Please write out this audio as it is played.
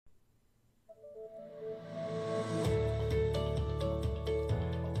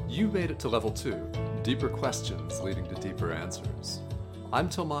You made it to level 2, deeper questions leading to deeper answers. I'm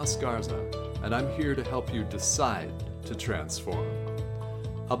Tomas Garza, and I'm here to help you decide to transform.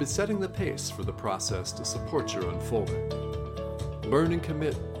 I'll be setting the pace for the process to support your unfolding. Learn and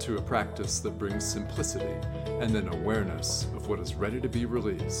commit to a practice that brings simplicity and an awareness of what is ready to be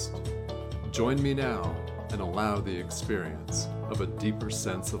released. Join me now and allow the experience of a deeper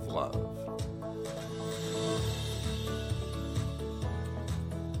sense of love.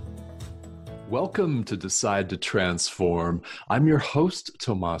 Welcome to Decide to Transform. I'm your host,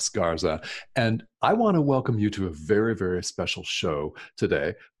 Tomas Garza, and I want to welcome you to a very, very special show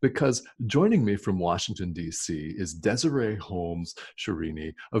today because joining me from Washington, D.C. is Desiree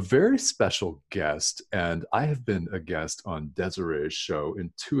Holmes-Sherini, a very special guest, and I have been a guest on Desiree's show,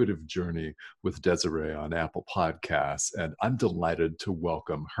 Intuitive Journey with Desiree on Apple Podcasts, and I'm delighted to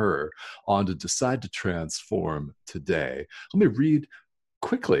welcome her on to Decide to Transform today. Let me read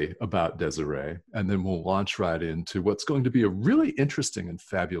quickly about Desiree, and then we'll launch right into what's going to be a really interesting and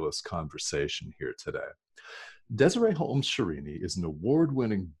fabulous conversation here today. Desiree Holmes-Sherini is an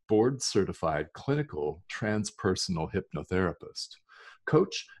award-winning, board-certified clinical transpersonal hypnotherapist,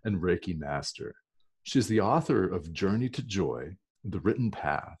 coach, and Reiki master. She's the author of Journey to Joy, The Written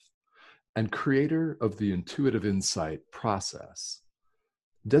Path, and creator of the Intuitive Insight process.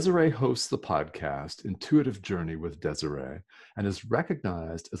 Desiree hosts the podcast Intuitive Journey with Desiree and is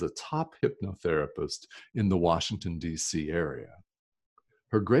recognized as a top hypnotherapist in the Washington, D.C. area.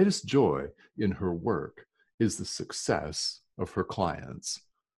 Her greatest joy in her work is the success of her clients.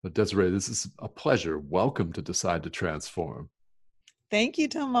 But Desiree, this is a pleasure. Welcome to Decide to Transform. Thank you,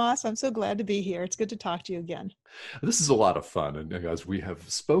 Tomas. I'm so glad to be here. It's good to talk to you again. This is a lot of fun. And as we have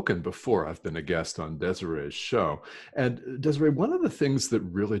spoken before, I've been a guest on Desiree's show. And Desiree, one of the things that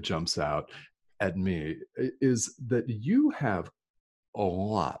really jumps out at me is that you have a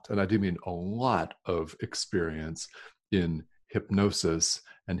lot, and I do mean a lot of experience in hypnosis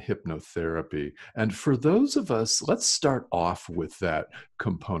and hypnotherapy. And for those of us, let's start off with that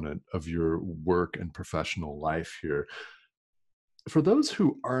component of your work and professional life here. For those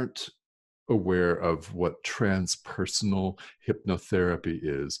who aren't aware of what transpersonal hypnotherapy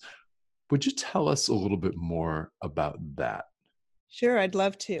is, would you tell us a little bit more about that? Sure, I'd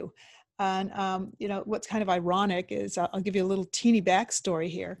love to. And, what's kind of ironic is I'll give you a little teeny backstory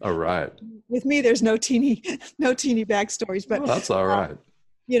here. All right. With me, there's no teeny backstories, but that's all right.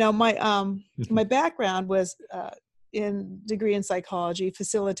 My background was in degree in psychology,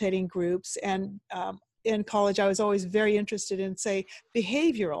 facilitating groups, and in college, I was always very interested in, say,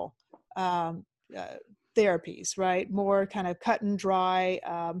 behavioral therapies, right? More kind of cut and dry,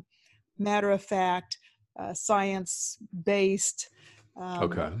 matter of fact, science-based.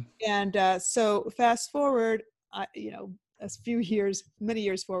 Okay. And so fast forward, many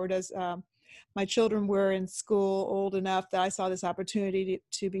years forward, as my children were in school old enough that I saw this opportunity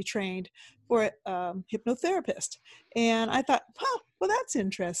to be trained for a hypnotherapist. And I thought, well, that's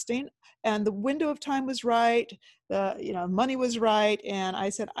interesting. And the window of time was right. The money was right. And I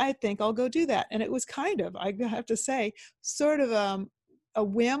said, I think I'll go do that. And it was kind of, I have to say, sort of a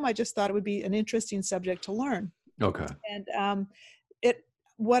whim. I just thought it would be an interesting subject to learn. Okay. And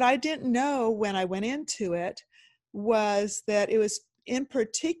what I didn't know when I went into it was that it was in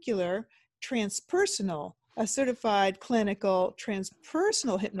particular transpersonal, a certified clinical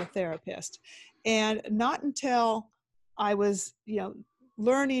transpersonal hypnotherapist. And not until I was,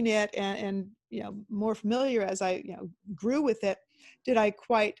 learning it and more familiar as I, grew with it, did I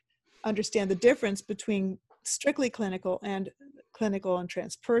quite understand the difference between strictly clinical and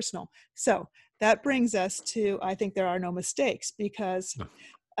transpersonal. So that brings us to, I think there are no mistakes, because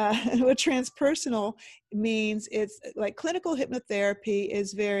what transpersonal means, it's like clinical hypnotherapy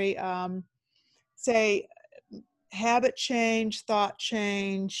is very, say, habit change, thought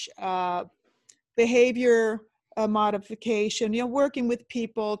change, behavior modification, working with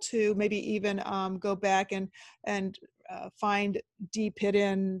people to maybe even go back and find deep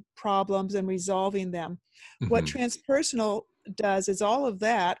hidden problems and resolving them. Mm-hmm. What transpersonal does is all of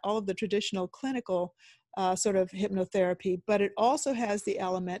the traditional clinical sort of hypnotherapy, but it also has the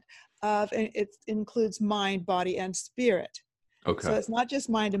element of, it includes mind, body, and spirit. Okay. So it's not just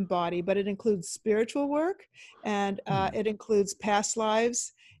mind and body, but it includes spiritual work, and it includes past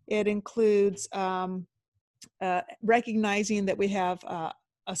lives. It includes recognizing that we have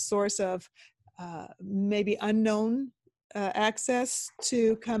a source of maybe unknown access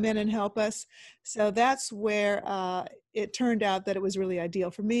to come in and help us. So that's where it turned out that it was really ideal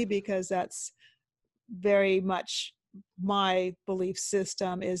for me, because that's very much my belief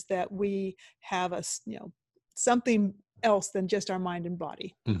system, is that we have something else than just our mind and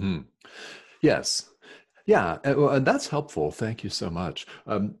body. Hmm. Yes. Yeah. And that's helpful. Thank you so much.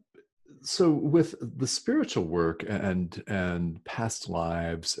 So with the spiritual work and past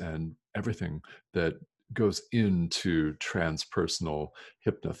lives and everything that goes into transpersonal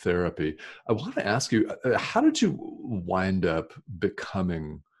hypnotherapy, I want to ask you, how did you wind up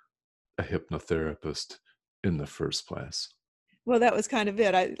becoming a hypnotherapist in the first place? Well, that was kind of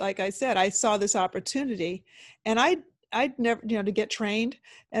it. Like I said, I saw this opportunity, and I'd never, to get trained.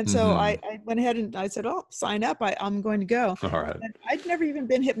 And so Hmm. I went ahead and I said, oh, sign up. I'm going to go. All right. And I'd never even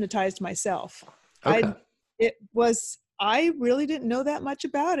been hypnotized myself. Okay. I really didn't know that much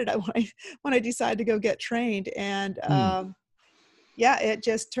about it when I decided to go get trained. And Hmm. yeah, it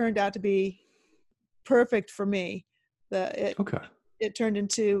just turned out to be perfect for me. Okay. It turned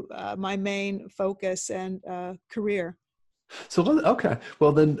into my main focus and career. So, okay.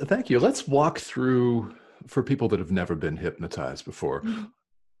 Well, then, thank you. Let's walk through for people that have never been hypnotized before. Mhm.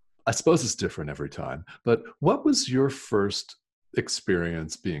 I suppose it's different every time, but what was your first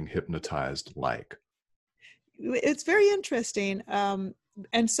experience being hypnotized like? It's very interesting.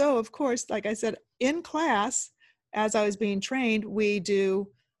 And so, of course, like I said, in class, as I was being trained, we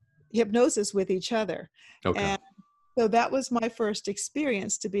do hypnosis with each other. Okay. And so that was my first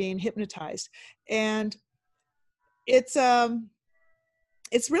experience to being hypnotized. And it's um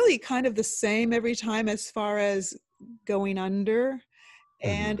it's really kind of the same every time as far as going under.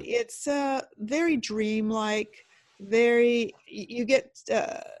 And Hmm. it's very dreamlike, very you get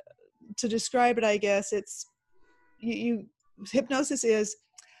to describe it, I guess it's you hypnosis is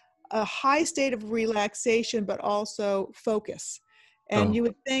a high state of relaxation, but also focus. And Oh, you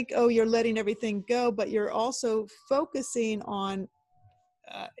would think, oh, you're letting everything go, but you're also focusing on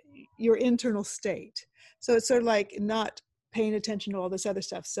uh, your internal state. So it's sort of like not paying attention to all this other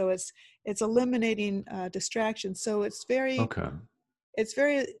stuff. So it's eliminating distractions. So okay. it's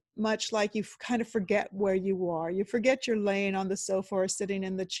very much like you kind of forget where you are. You forget you're laying on the sofa or sitting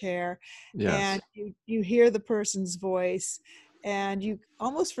in the chair, and Yes. you hear the person's voice, and you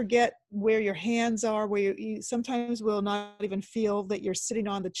almost forget where your hands are, where you sometimes will not even feel that you're sitting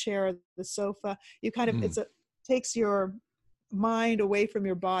on the chair or the sofa. You kind of, Mm. takes your mind away from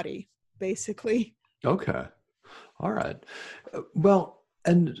your body, basically. Okay. All right. Well,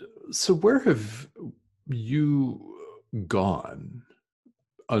 and so where have you gone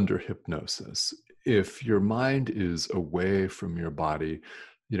under hypnosis? If your mind is away from your body,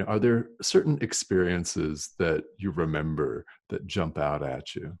 are there certain experiences that you remember that jump out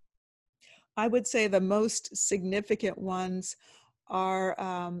at you? I would say the most significant ones are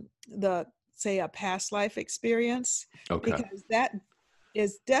the say a past life experience, Okay. because that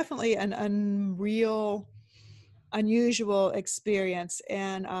is definitely an unusual experience,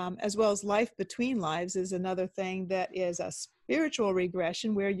 and as well as life between lives is another thing that is a spiritual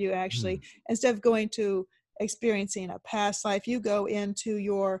regression, where you Hmm. actually, instead of going to experiencing a past life, you go into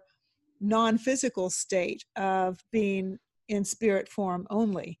your non-physical state of being in spirit form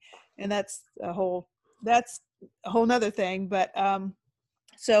only. And that's a whole nother thing. But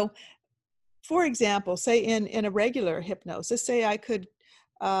so for example, say in a regular hypnosis, say I could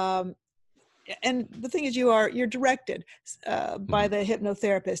um, and the thing is, you're directed by Hmm. the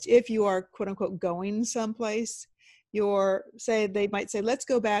hypnotherapist. If you are quote unquote going someplace, they might say, let's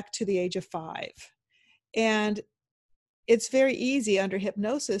go back to the age of 5. And it's very easy under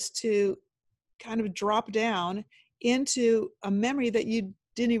hypnosis to kind of drop down into a memory that you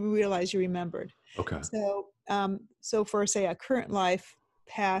didn't even realize you remembered. Okay. So for say a current life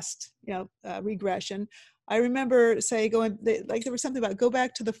past, regression, I remember say like there was something about go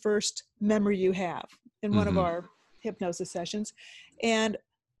back to the first memory you have in one of Hmm. our hypnosis sessions, and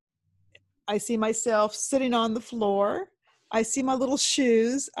I see myself sitting on the floor. I see my little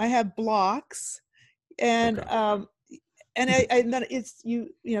shoes. I have blocks, and Okay. and then it's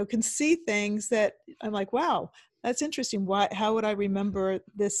can see things that I'm like, wow, that's interesting. How would I remember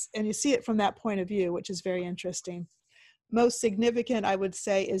this? And you see it from that point of view, which is very interesting. Most significant, I would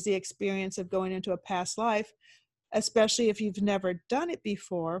say, is the experience of going into a past life, especially if you've never done it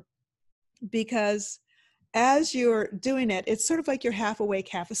before, because as you're doing it, it's sort of like you're half awake,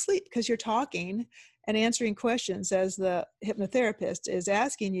 half asleep, because you're talking and answering questions as the hypnotherapist is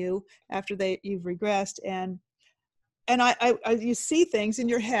asking you after you've regressed. And you see things in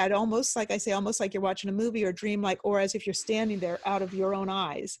your head, almost like I say, almost like you're watching a movie or dream, like, or as if you're standing there out of your own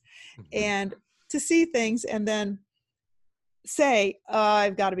eyes, Hmm. and to see things and then say,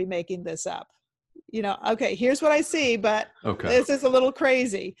 I've got to be making this up. Okay, here's what I see, but Okay. this is a little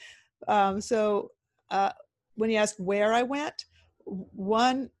crazy. So uh, when you ask where I went,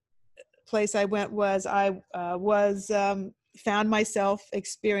 one place I went was found myself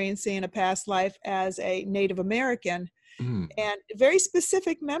experiencing a past life as a Native American, Mm. and very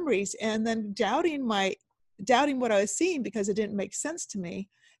specific memories, and then doubting what I was seeing because it didn't make sense to me,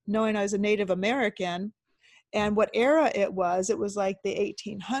 knowing I was a Native American and what era it was. It was like the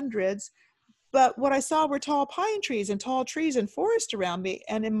 1800s. But what I saw were tall pine trees and tall trees and forest around me.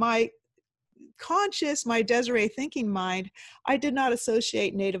 And in my my Desiree thinking mind, I did not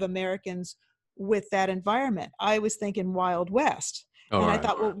associate Native Americans with that environment. I was thinking Wild West. All And I right.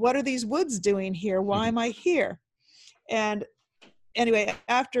 thought, well, what are these woods doing here? Why Mhm. am I here? And anyway,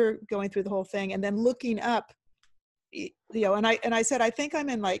 after going through the whole thing and then looking up, and I said, I think I'm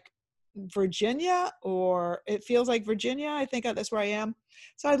in like Virginia, or it feels like Virginia. I think that's where I am.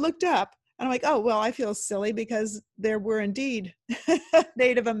 So I looked up and I'm like, oh, well, I feel silly because there were indeed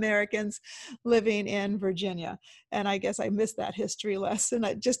Native Americans living in Virginia. And I guess I missed that history lesson.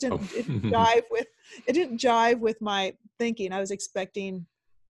 I just Oh. it didn't jive with my thinking. I was expecting,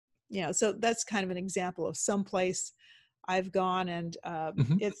 so that's kind of an example of some place I've gone, and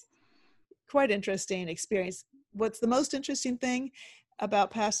Mhm. it's quite interesting experience. What's the most interesting thing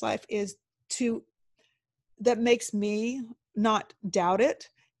about past life is that makes me not doubt it,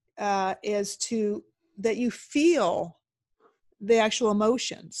 is that you feel the actual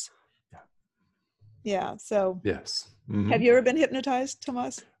emotions. Yeah. Yeah. So Yes. have Mhm. you ever been hypnotized,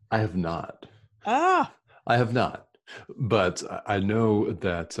 Tomas? I have not. Ah, I have not. But I know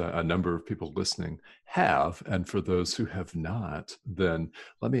that a number of people listening have. And for those who have not, then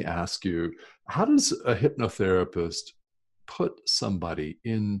let me ask you, how does a hypnotherapist put somebody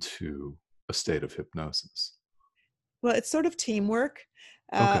into a state of hypnosis? well, it's sort of teamwork.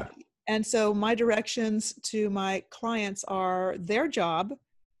 Uh, Okay. and so my directions to my clients are their job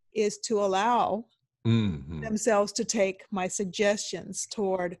is to allow Hmm. themselves to take my suggestions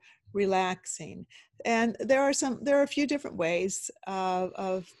toward relaxing. And there are a few different ways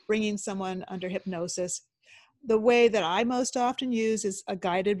of bringing someone under hypnosis. The way that I most often use is a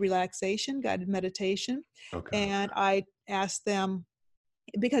guided meditation. Okay. And I ask them,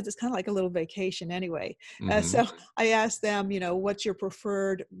 because it's kind of like a little vacation anyway. So Hmm. I asked them, what's your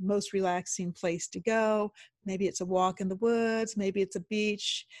preferred, most relaxing place to go? Maybe it's a walk in the woods, maybe it's a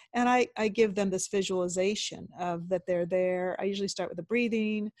beach. And I give them this visualization of that they're there. I usually start with the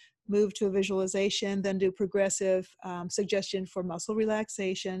breathing, move to a visualization, then do progressive suggestion for muscle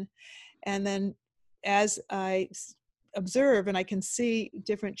relaxation. And then as I observe and I can see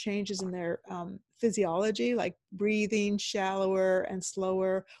different changes in their physiology, like breathing shallower and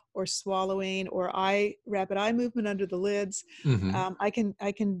slower, or swallowing, or rapid eye movement under the lids, Hmm. I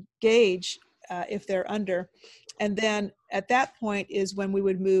can gauge if they're under. And then at that point is when we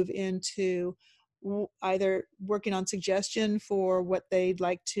would move into either working on suggestion for what they'd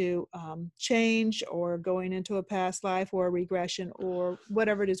like to change, or going into a past life or a regression, or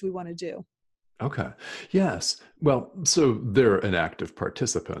whatever it is we want to do. Okay. Yes. Well, so they're an active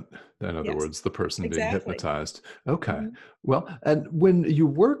participant. In other Yes, words, the person being exactly. hypnotized. Okay. Mhm. Well, and when you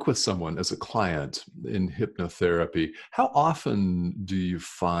work with someone as a client in hypnotherapy, how often do you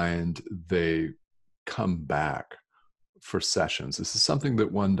find they come back for sessions? Is this something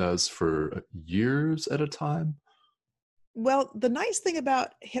that one does for years at a time? Well, the nice thing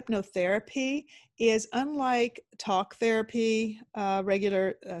about hypnotherapy is, unlike talk therapy,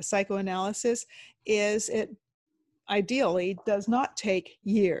 regular psychoanalysis, is it ideally does not take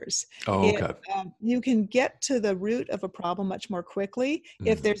years. Oh, It okay. You can get to the root of a problem much more quickly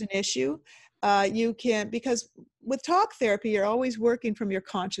if Mhm. there's an issue. You can, because with talk therapy, you're always working from your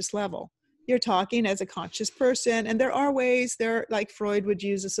conscious level. You're talking as a conscious person, and there are ways. Like Freud would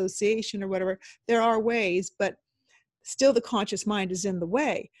use association or whatever. There are ways, but still the conscious mind is in the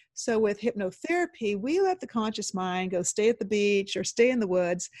way. So with hypnotherapy, we let the conscious mind go stay at the beach or stay in the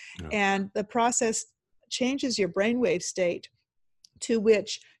woods, Yeah. and the process changes your brainwave state to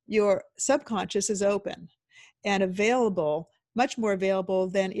which your subconscious is open and available, much more available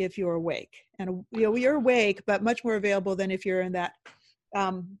than if you're awake. And you're awake, but much more available than if you're in that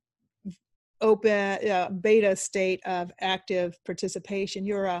um, open beta state of active participation.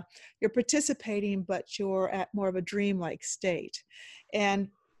 You're participating, but you're at more of a dreamlike state. And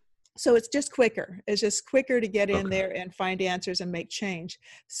so it's just quicker. It's just quicker to get in Okay. there and find answers and make change.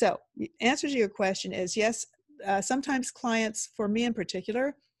 So the answer to your question is yes. Sometimes clients, for me in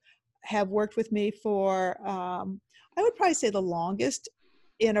particular, have worked with me for, I would probably say the longest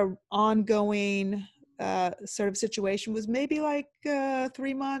in a ongoing sort of situation was maybe like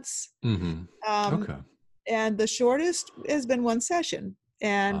 3 months. Hmm. Um, Okay. and the shortest has been one session.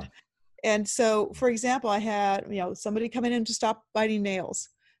 And Uh, and so, for example, I had somebody coming in to stop biting nails.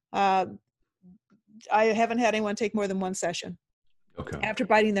 Uh, I haven't had anyone take more than one session Okay. after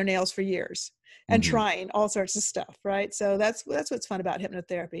biting their nails for years and Hmm. trying all sorts of stuff, right? So that's what's fun about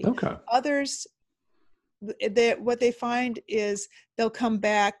hypnotherapy. Okay. Others, what they find is they'll come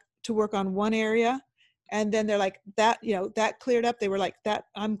back to work on one area, and then they're like, that, that cleared up. They were like, that,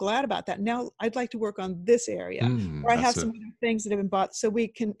 I'm glad about that. Now I'd like to work on this area, or I have That's some it. other things that have been bought. So we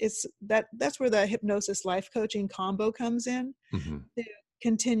can, that's where the hypnosis life coaching combo comes in Hmm. to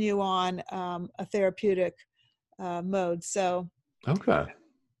continue on a therapeutic mode. So Okay.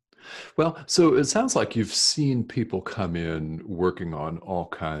 Well, so it sounds like you've seen people come in working on all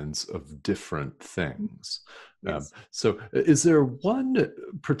kinds of different things. yes. Is there one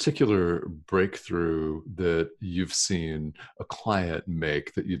particular breakthrough that you've seen a client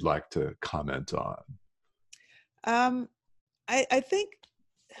make that you'd like to comment on? Um, I think,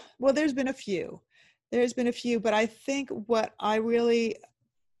 well, there's been a few. There's been a few, but I think what I really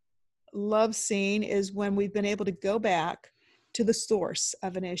love seeing is when we've been able to go back to the source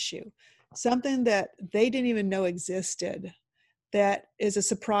of an issue, something that they didn't even know existed, that is a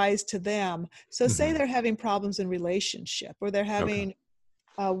surprise to them. So say Hmm. they're having problems in relationship, or they're Okay. having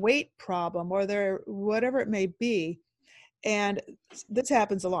a weight problem, or they're whatever it may be. And this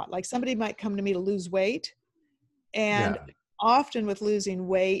happens a lot. Like somebody might come to me to lose weight, and Yeah. often with losing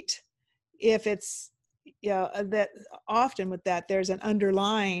weight, if it's, that often with that, there's an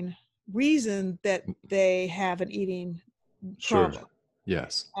underlying reason that they have an eating Sure. problem.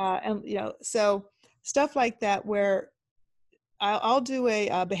 Yes. And, so stuff like that, where I'll do a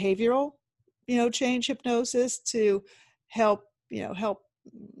behavioral, change hypnosis to help, help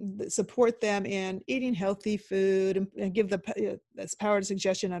support them in eating healthy food, and give that's power to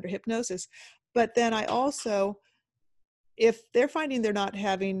suggestion under hypnosis. But then I also, if they're finding they're not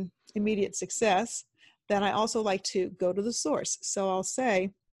having immediate success, then I also like to go to the source. So I'll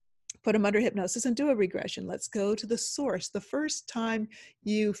say, put them under hypnosis and do a regression. Let's go to the source. The first time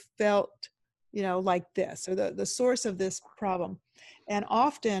you felt, like this, or the source of this problem. And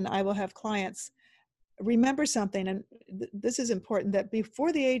often I will have clients remember something. And this is important, that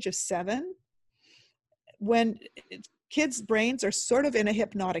before the age of 7, when kids' brains are sort of in a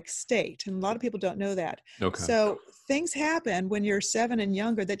hypnotic state, and a lot of people don't know that. Okay. So things happen when you're 7 and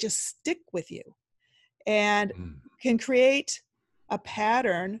younger that just stick with you and Mm. can create a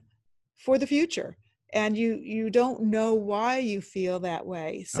pattern for the future. And you don't know why you feel that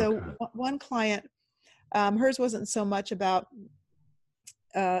way. So Okay. one client, hers wasn't so much about,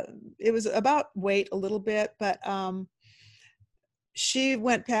 uh, it was about weight a little bit, but she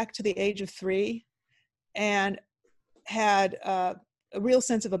went back to the age of 3 and had a real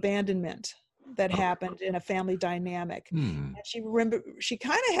sense of abandonment that Okay. happened in a family dynamic. Hmm. And she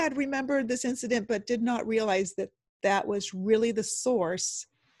kind of had remembered this incident, but did not realize that that was really the source.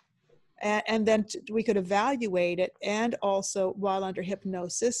 And then we could evaluate it, and also while under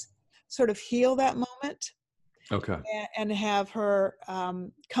hypnosis, sort of heal that moment, Okay. and have her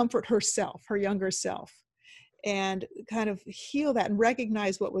comfort herself, her younger self, and kind of heal that and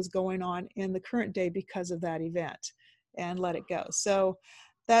recognize what was going on in the current day because of that event, and let it go. So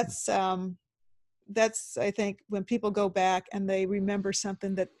that's I think, when people go back and they remember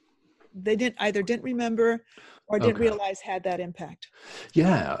something that they didn't remember or didn't Okay. realize had that impact.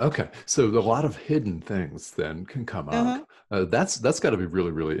 Yeah. Okay. So a lot of hidden things then can come up. Uh-huh. That's got to be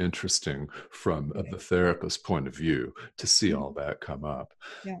really, really interesting from Yeah. the therapist's point of view to see all Mhm. that come up.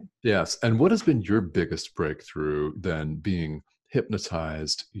 Yeah. Yes. And what has been your biggest breakthrough then, being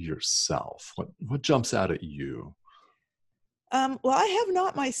hypnotized yourself? What jumps out at you? Well, I have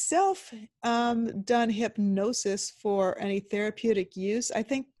not myself done hypnosis for any therapeutic use. I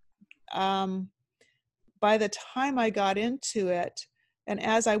think um, by the time I got into it, and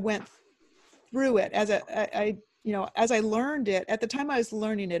as I went through it, as I learned it, at the time I was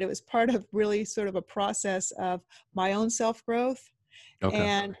learning it, it was part of really sort of a process of my own self-growth. Okay.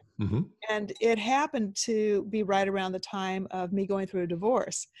 And Hmm. and it happened to be right around the time of me going through a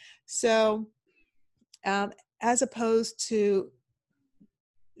divorce. So um, as opposed to,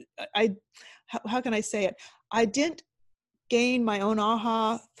 I how can I say it? I didn't gain my own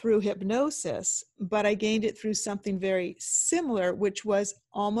aha through hypnosis, but I gained it through something very similar, which was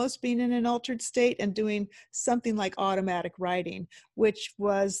almost being in an altered state and doing something like automatic writing, which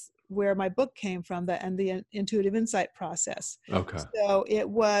was where my book came from, the intuitive insight process. Okay. So it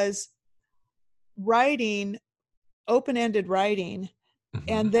was writing, open-ended writing, Hmm.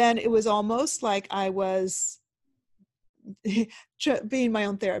 and then it was almost like I was being my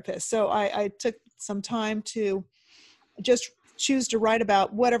own therapist. So I took some time to just choose to write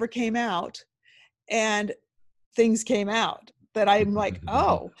about whatever came out, and things came out. that I'm like,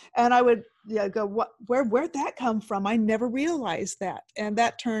 oh, and I would go, where'd that come from? I never realized that. And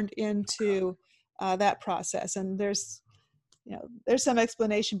that turned into that process. And there's some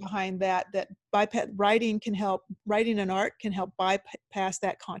explanation behind that writing and art can help bypass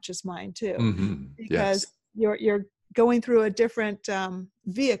that conscious mind too, because Yes. you're going through a different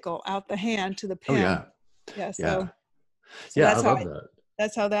vehicle out the hand to the Oh, pen. yeah. Yeah. Yeah. So Yeah, I love that.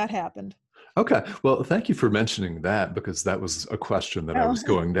 that's how that happened. Okay. Well, thank you for mentioning that, because that was a question that I Oh, was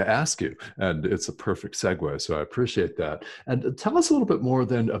going to ask you, and it's a perfect segue. So I appreciate that. And tell us a little bit more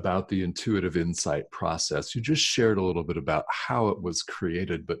then about the intuitive insight process. You just shared a little bit about how it was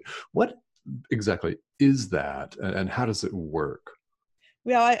created, but what exactly is that, and how does it work?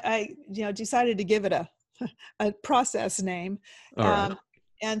 well, I decided to give it a process name. All right. Um,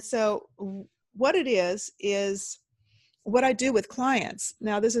 and so what it is what I do with clients.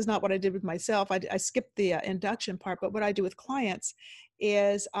 Now, this is not what I did with myself. I skipped the induction part, but what I do with clients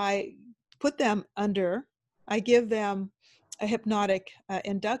is I put them under, I give them a hypnotic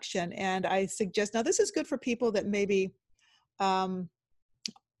induction, and I suggest, now this is good for people that maybe um,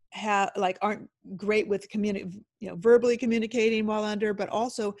 aren't great with verbally communicating while under, but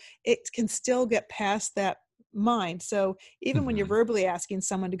also it can still get past that mind. So even when you're Hmm. verbally asking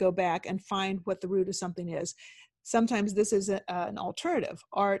someone to go back and find what the root of something is, sometimes this is an alternative,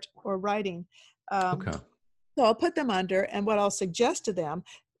 art or writing. Okay. So I'll put them under, and what I'll suggest to them,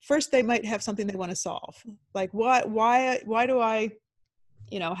 first they might have something they want to solve, like why do I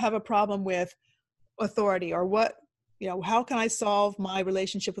have a problem with authority, or how can I solve my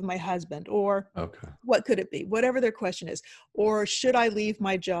relationship with my husband, or Okay. what could it be, whatever their question is, or should I leave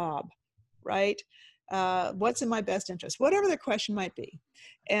my job, right? What's in my best interest, whatever their question might be.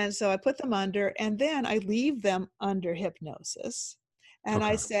 And so I put them under, and then I leave them under hypnosis, and I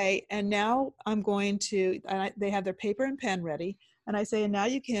Okay. say, and now I'm going to, they have their paper and pen ready, and I say, and now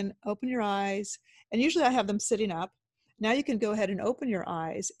you can open your eyes, and usually I have them sitting up. Now you can go ahead and open your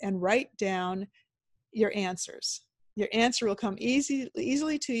eyes and write down your answers. Your answer will come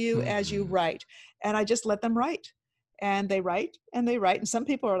easily to you as you Hmm. write. And I just let them write. And they write and they write. And some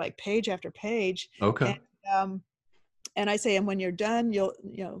people are like page after page. Okay. And and I say, and when you're done,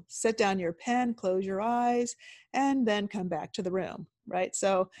 you'll set down your pen, close your eyes, and then come back to the room. Right.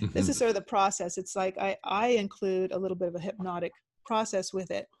 So this is Hmm. sort of the process. It's like I include a little bit of a hypnotic process with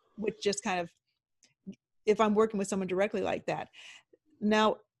it, which just kind of, if I'm working with someone directly like that.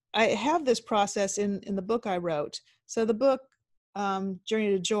 Now, I have this process in the book I wrote. So the book,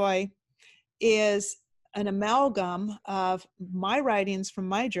 Journey to Joy, is an amalgam of my writings from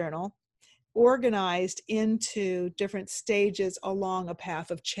my journal organized into different stages along a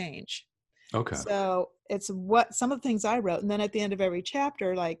path of change. Okay. So it's what some of the things I wrote. And then at the end of every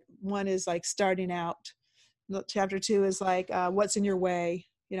chapter, like one is like starting out. Chapter 2 is like, what's in your way?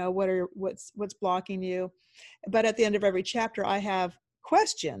 What's blocking you? But at the end of every chapter, I have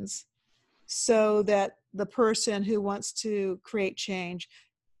questions, so that the person who wants to create change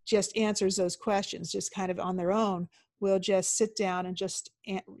just answers those questions, just kind of on their own, will just sit down and just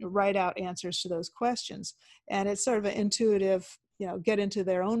write out answers to those questions. And it's sort of an intuitive, get into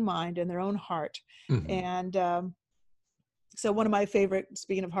their own mind and their own heart. Hmm. And so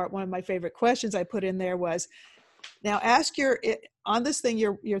speaking of heart, one of my favorite questions I put in there was, now ask on this thing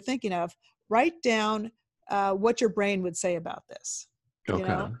you're thinking of, write down what your brain would say about this, Okay.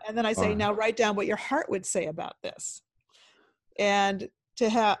 and then I All say, right. now write down what your heart would say about this. And to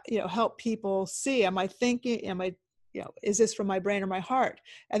have, help people see, am I thinking, is this from my brain or my heart?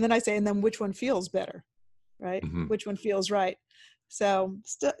 And then I say, and then which one feels better, right? Hmm. Which one feels right? So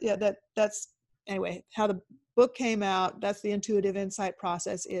yeah, that's anyway, how the book came out. That's the intuitive insight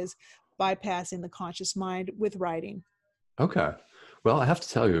process, is bypassing the conscious mind with writing. Okay. Well, I have to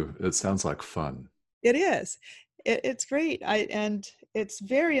tell you, it sounds like fun. It is. It's great. And it's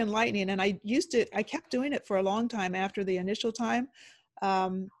very enlightening. And I kept doing it for a long time after the initial time.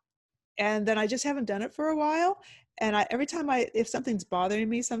 Um, and then I just haven't done it for a while. And every time if something's bothering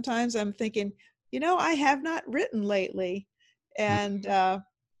me, sometimes I'm thinking, I have not written lately. And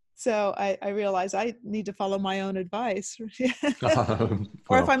so I realize I need to follow my own advice. Or if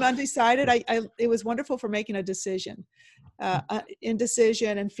Well, I'm undecided, it was wonderful for making a decision.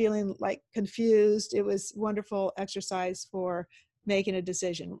 Indecision and feeling like confused. It was wonderful exercise for making a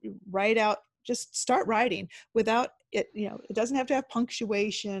decision. Write out, just start writing without it. It doesn't have to have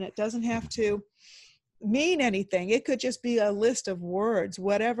punctuation. It doesn't have to mean anything. It could just be a list of words,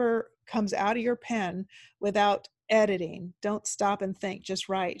 whatever comes out of your pen, without editing. Don't stop and think, just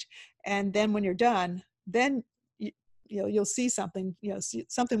write. And then when you're done, then you'll see something,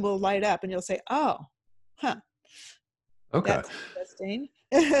 something will light up, and you'll say, oh, huh, Okay. That's interesting.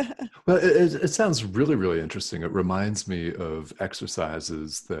 Well, it sounds really, really interesting. It reminds me of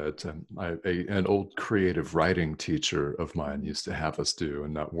exercises that an old creative writing teacher of mine Mhm. used to have us do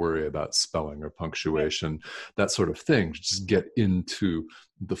and not worry about spelling or Right. punctuation, that sort of thing. Just get into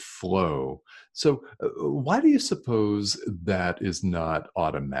the flow. So, why do you suppose that is not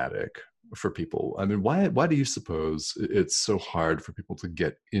automatic for people? I mean, why do you suppose it's so hard for people to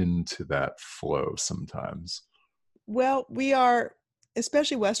get into that flow sometimes? Well, we are,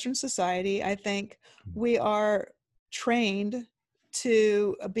 especially Western society, I think we are trained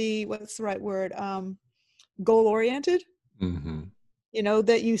to be, what's the right word? Goal oriented. Mm-hmm.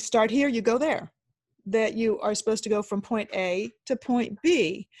 That you start here, you go there, that you are supposed to go from point A to point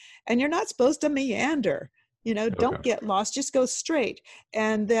B, and you're not supposed to meander. Okay. Don't get lost, just go straight.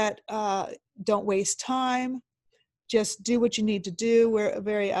 And that don't waste time, just do what you need to do. We're a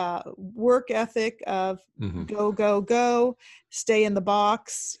very work ethic of Mm-hmm. go, go, go, stay in the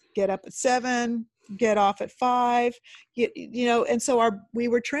box, get up at 7, get off at 5, and so we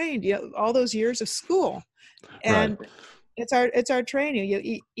were trained, all those years of school. Right. And it's our training.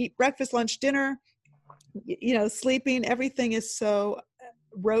 You eat breakfast, lunch, dinner, sleeping, everything is so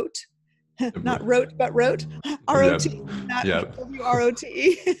rote. Not rote, but rote. Yep. R-O-T, not Yep.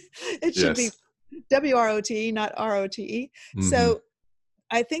 W-R-O-T-E. It should be Yes. W-R-O-T-E, not R-O-T-E. Hmm. So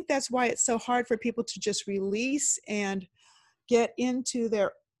I think that's why it's so hard for people to just release and get into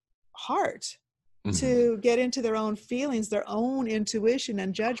their heart, Hmm. to get into their own feelings, their own intuition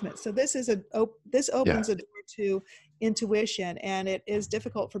and judgment. So this Yeah. opens a door to intuition, and it is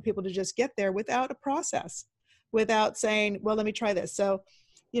difficult for people to just get there without a process, without saying, well, let me try this. So,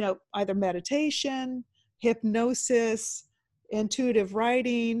 either meditation, hypnosis, intuitive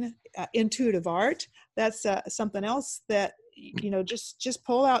writing, intuitive art. That's something else that, just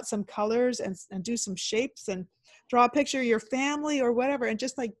pull out some colors and do some shapes and draw a picture of your family or whatever, and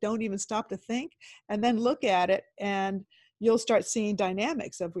just like don't even stop to think, and then look at it, and you'll start seeing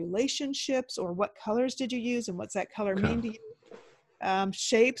dynamics of relationships, or what colors did you use and what's that color Okay. mean to you.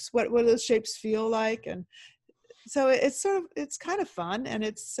 Shapes, what do those shapes feel like? And so it's kind of fun, and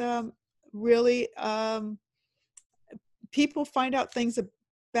it's really people find out things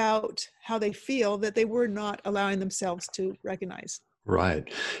about how they feel that they were not allowing themselves to recognize.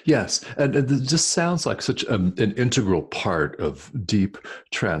 Right. Yes. And it just sounds like such an integral part of deep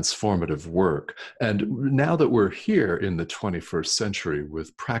transformative work. And now that we're here in the 21st century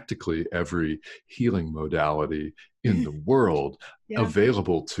with practically every healing modality in the world Yeah.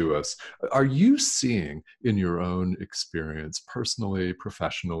 available to us, are you seeing in your own experience, personally,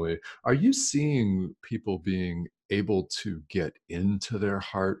 professionally, are you seeing people being able to get into their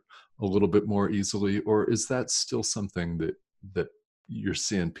heart a little bit more easily? Or is that still something that you're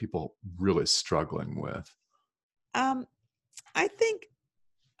seeing people really struggling with? um, I think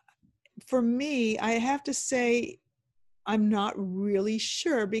for me, I have to say I'm not really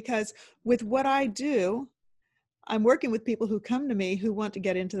sure, because with what I do, I'm working with people who come to me who want to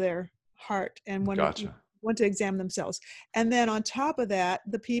get into their heart and Gotcha. want to examine themselves. And then on top of that,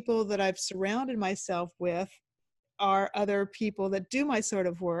 the people that I've surrounded myself with are other people that do my sort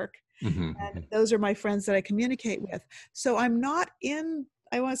of work. Hmm. And Hmm. those are my friends that I communicate with. So I want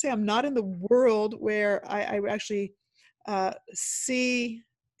to say I'm not in the world where I actually see,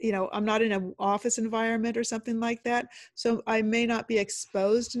 I'm not in an office environment or something like that. So I may not be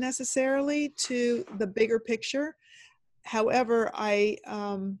exposed necessarily to the bigger picture. However, I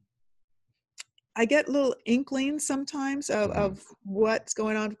get little inklings sometimes Hmm. of what's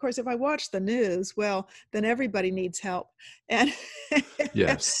going on. Of course, if I watch the news, well, then everybody needs help. And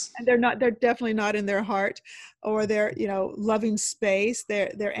Yes. and they're definitely not in their heart, or they're, loving space.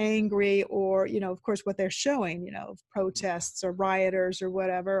 They're angry, or, of course, what they're showing, protests or rioters or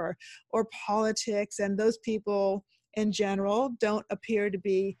whatever, or politics. And those people in general don't appear to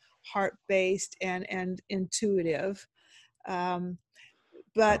be heart-based and intuitive. Um,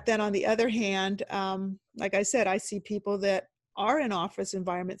 Oh, but then on the other hand, like I said, I see people that are in office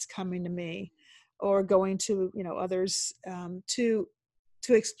environments coming to me, or going to, others, to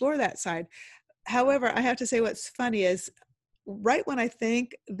explore that side. However, I have to say what's funny is, right when I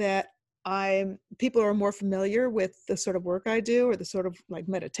think that people are more familiar with the sort of work I do, or the sort of like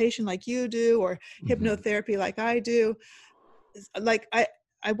meditation like you do, or hmm. hypnotherapy like I do, like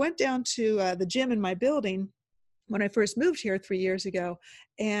I went down to the gym in my building when I first moved here 3 years ago.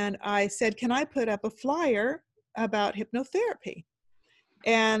 And I said, can I put up a flyer about hypnotherapy?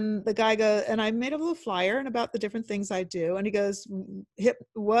 And the guy goes, and I made a little flyer and about the different things I do. And he goes, hip,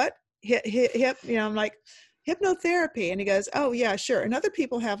 what? Hip, hip, hip. I'm like, hypnotherapy. And he goes, oh yeah, sure. And other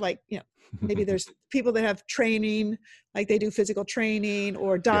people have like, maybe there's people that have training, like they do physical training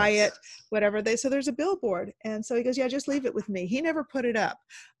or diet, Yes. whatever so there's a billboard. And so he goes, yeah, just leave it with me. He never put it up.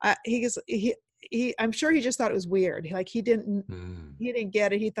 He goes, I'm sure he just thought it was weird. Like he didn't Mm.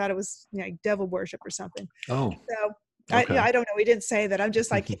 get it. He thought it was like devil worship or something. Oh, So okay. I don't know. He didn't say that. I'm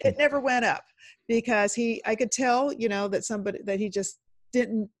just like, it never went up because I could tell, that he just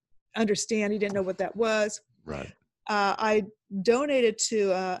didn't understand. He didn't know what that was. Right. I donated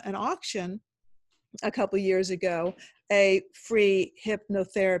to an auction a couple years ago a free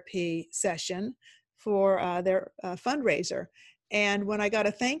hypnotherapy session for their fundraiser. And when I got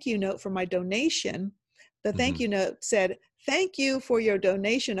a thank you note for my donation, the thank Mhm. you note said, "Thank you for your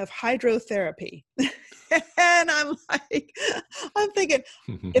donation of hydrotherapy." And I'm thinking,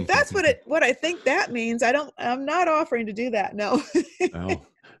 if that's what I think that means, I'm not offering to do that. No. Oh,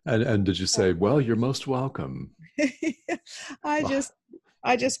 and did you say, "Well, you're most welcome"? I Ah, just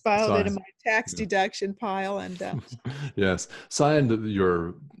I just filed so it I in my tax yeah. deduction pile, and Yes. Signed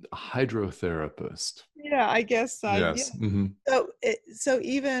your hydrotherapist. yeah, I guess yeah. Yes. Mhm. So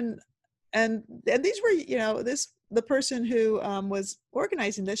even and these were, the person who was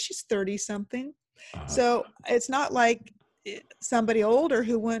organizing this, she's 30 something. Uh-huh. So it's not like somebody older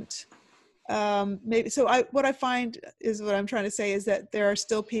who went maybe. So what I find is, what I'm trying to say is that there are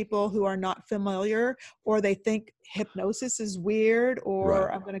still people who are not familiar, or they think hypnosis is weird, Right.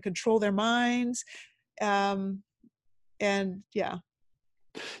 or I'm going to control their minds. Um, and yeah.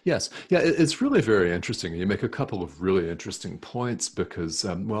 Yes. Yeah, it's really very interesting. You make a couple of really interesting points because,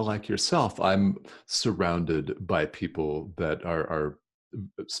 well, like yourself, I'm surrounded by people that are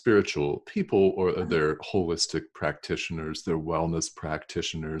spiritual people, or they're holistic practitioners, they're wellness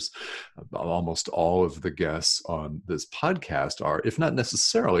practitioners. Almost all of the guests on this podcast are, if not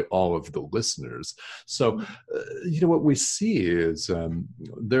necessarily all of the listeners. So, Mhm. what we see is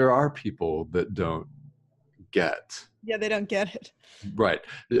there are people that don't get. Yeah, they don't get it. Right.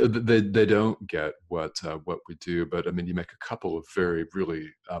 They don't get what we do. But I mean, you make a couple of very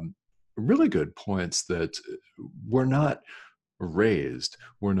really good points that we're not raised,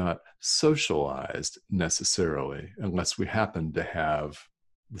 we're not socialized necessarily, unless we happen to have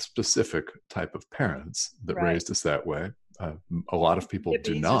the specific type of parents that Right. raised us that way. A lot of people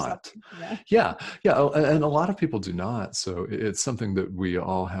do Hippies or not. something. Yeah. Yeah, yeah, and a lot of people do not. So it's something that we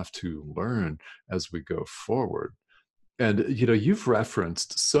all have to learn as we go forward. And you've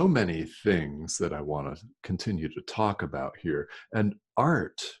referenced so many things that I want to continue to talk about here, and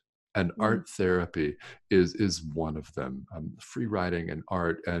art and Mm. art therapy is one of them. Free writing and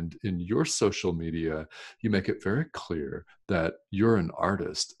art, and in your social media, you make it very clear that you're an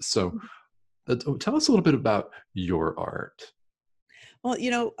artist. So tell us a little bit about your art. Well,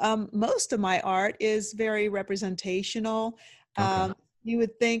 most of my art is very representational. Okay. You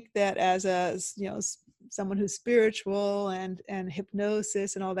would think that as someone who's spiritual and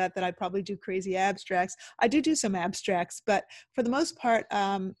hypnosis and all that, that I probably do crazy abstracts. I do some abstracts, but for the most part,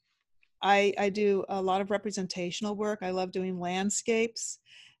 I do a lot of representational work. I love doing landscapes.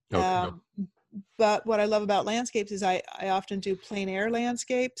 Okay. Um, but what I love about landscapes is I often do plein air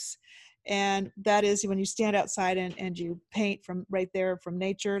landscapes. And that is when you stand outside and you paint from right there from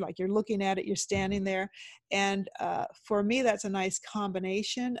nature, like you're looking at it, you're standing there. And for me, that's a nice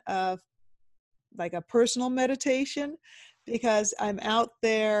combination of like a personal meditation, because I'm out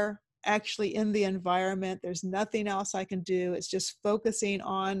there actually in the environment. There's nothing else I can do. It's just focusing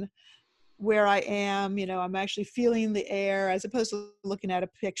on where I am. I'm actually feeling the air as opposed to looking at a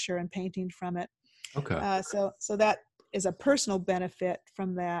picture and painting from it. Okay. So that is a personal benefit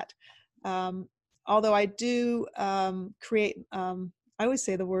from that. Um, Although I do create, I always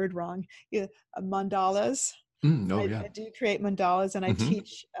say the word wrong, yeah, mandalas. Oh I yeah. do create mandalas, and I Hmm.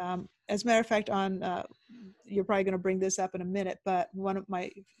 teach. As a matter of fact, you're probably going to bring this up in a minute, but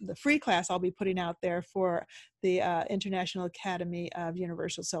the free class I'll be putting out there for the International Academy of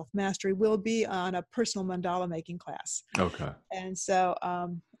Universal Self Mastery will be on a personal mandala making class. Okay. And so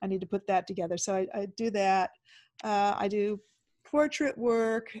I need to put that together. So I do that. I do portrait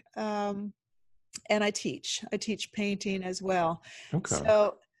work, and I teach. I teach painting as well. Okay.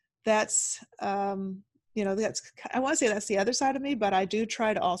 So that's that's, I want to say that's the other side of me, but I do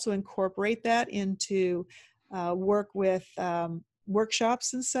try to also incorporate that into work with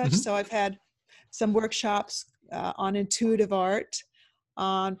workshops and such. Hmm. So I've had some workshops on intuitive art,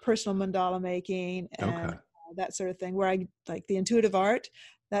 on personal mandala making, and Okay. that sort of thing, where I like the intuitive art.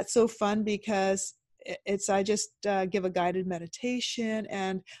 That's so fun because I just give a guided meditation,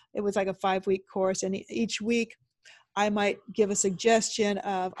 and it was like a 5-week course, and each week I might give a suggestion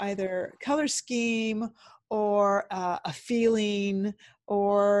of either color scheme or a feeling,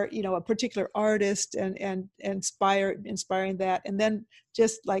 or a particular artist, and inspiring that, and then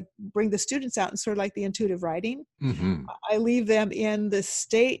just like bring the students out and sort of like the intuitive writing. Mm-hmm. I leave them in the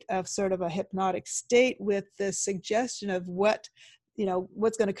state of sort of a hypnotic state with the suggestion of what's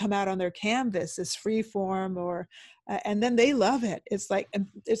going to come out on their canvas, this free form, or and then they love it. It's like, and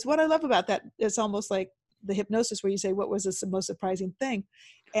it's what I love about that. It's almost like the hypnosis where you say, what was the most surprising thing?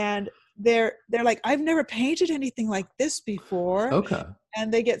 And they're like, I've never painted anything like this before. Okay.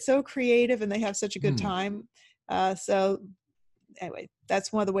 And they get so creative and they have such a good Hmm. time. So anyway,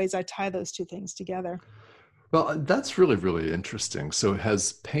 that's one of the ways I tie those two things together. Well, that's really, really interesting. So,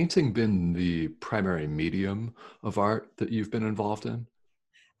 has painting been the primary medium of art that you've been involved in?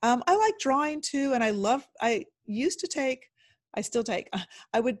 I like drawing too, and I used to take, I still take,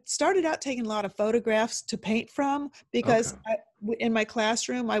 I would started out taking a lot of photographs to paint from, Okay. because in my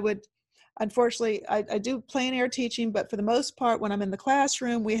classroom, I would, unfortunately, I do plein air teaching, but for the most part, when I'm in the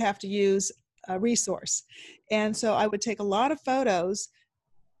classroom, we have to use a resource. And so I would take a lot of photos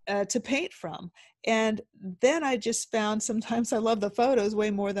to paint from. And then I just found sometimes I love the photos way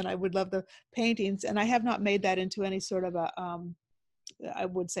more than I would love the paintings. And I have not made that into any sort of a, I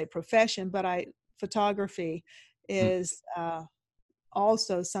would say profession, but photography Mm. is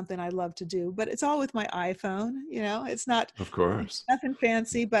also something I love to do. But it's all with my iPhone. It's not Of course. nothing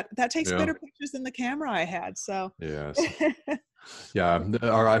fancy, but that takes Yeah. better pictures than the camera I had. So Yes. Yeah.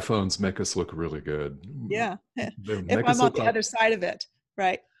 Our iPhones make us look really good. yeah, They if make I'm us on look the like, other side of it,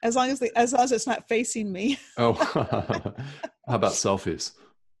 right? As long as it's not facing me. oh, how about selfies?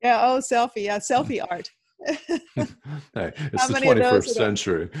 Yeah. Oh, selfie. Yeah, selfie art. Hey, it's How the many of those? 21st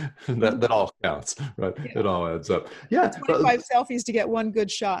century. That all counts, right? Yeah, It all adds up. Yeah. 25 selfies to get one good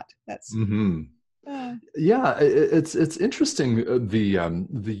shot. That's Mhm. uh, Yeah, it's interesting,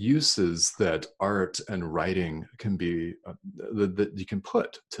 the uses that art and writing can be, that you can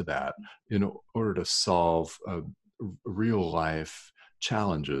put to that in order to solve real life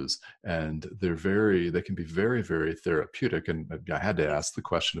challenges, and they can be very, very therapeutic. And I had to ask the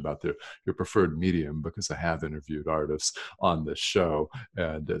question about your preferred medium because I have interviewed artists on this show,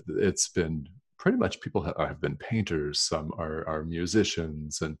 and it's been pretty much people have been painters, some are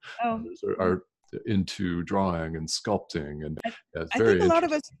musicians, and oh. others are into drawing and sculpting, and I, yeah, it's I think very a lot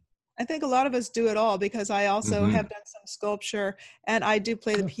of us interesting. I think a lot of us do it all, because I also have Hmm. done some sculpture, and I do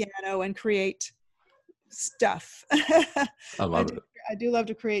play the Yeah, piano and create stuff. I I love do it. I do love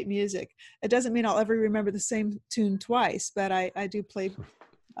to create music. It doesn't mean I'll ever remember the same tune twice, but I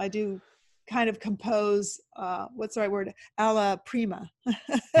do kind of compose, what's the right word? Alla prima,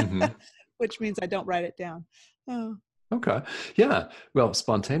 Hmm. which means I don't write it down. Oh. Okay. Yeah. Well,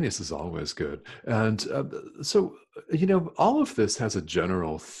 spontaneous is always good. And so, all of this has a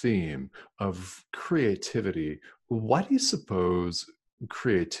general theme of creativity. Why do you suppose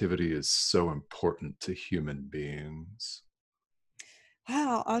creativity is so important to human beings?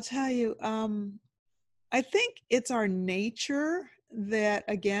 Wow, I'll tell you, I think it's our nature that,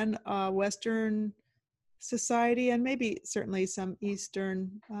 again, Western society, and maybe certainly some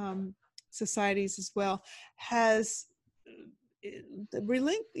Eastern societies as well, has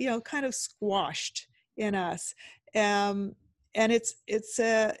kind of squashed in us, um, and it's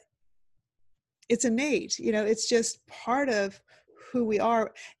innate. It's just part of who we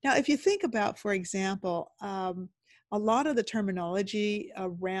are. Now, if you think about, for example, a lot of the terminology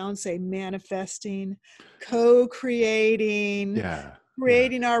around, say, manifesting, co-creating, Yeah. Yeah.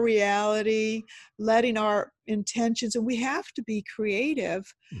 creating our reality, letting our intentions, and we have to be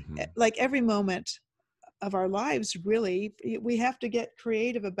creative, Hmm. like every moment of our lives, really. We have to get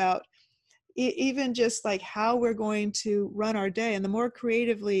creative about even just like how we're going to run our day. And the more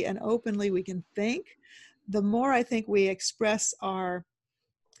creatively and openly we can think, the more I think we express our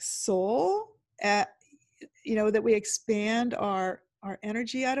soul, that we expand our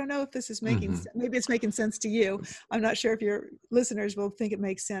energy. I don't know if this is Hmm. maybe it's making sense to you. I'm not sure if your listeners will think it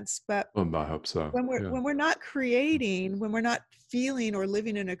makes sense, but Well, I hope so. Yeah. when we're not creating, when we're not feeling or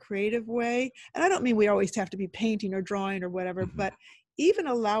living in a creative way, and I don't mean we always have to be painting or drawing or whatever, Hmm. but even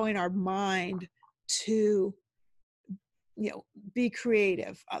allowing our mind to, be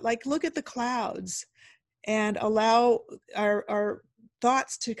creative. Like, look at the clouds and allow our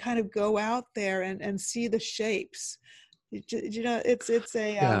thoughts to kind of go out there and see the shapes. It's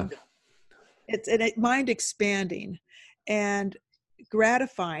a Yeah. it's a mind expanding and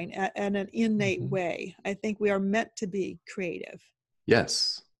gratifying in an innate Mhm. way. I think we are meant to be creative.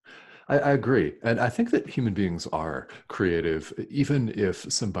 Yes, I agree. And I think that human beings are creative, even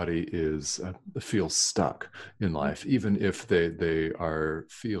if somebody feels stuck in life, even if they are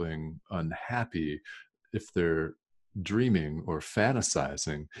feeling unhappy. if they're dreaming or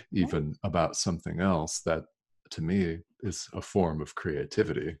fantasizing even about something else, that to me is a form of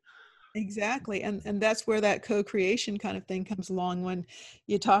creativity. Exactly. And that's where that co-creation kind of thing comes along when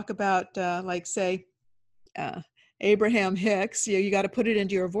you talk about like say uh, Abraham Hicks, you got to put it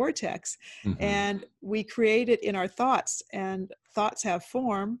into your vortex, Mm-hmm. and we create it in our thoughts, and thoughts have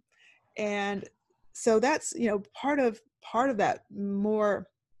form. And so that's, part of that more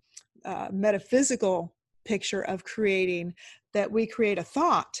metaphysical picture of creating, that we create a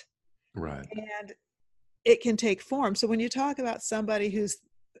thought Right. and it can take form. So when you talk about somebody who's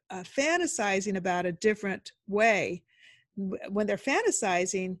fantasizing about a different way, when they're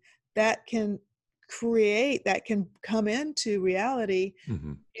fantasizing, that can that can come into reality.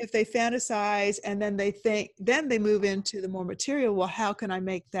 Mm-hmm. If they fantasize and then they think, then they move into the more material. Well, how can I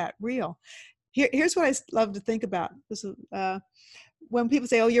make that real? Here's what I love to think about. This is, when people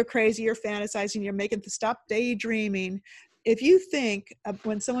say, "Oh, you're crazy, you're fantasizing, you're making stop daydreaming." If you think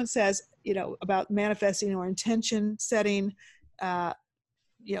when someone says, about manifesting or intention setting, uh,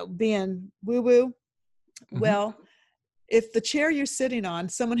 being woo-woo, Mm-hmm. well, if the chair you're sitting on,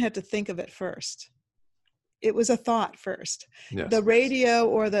 someone had to think of it first. It was a thought first. The Yes. radio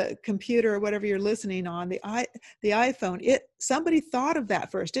or the computer or whatever you're listening on, the iPhone, somebody thought of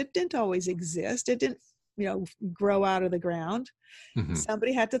that first. It didn't always exist. It didn't, grow out of the ground. Mm-hmm.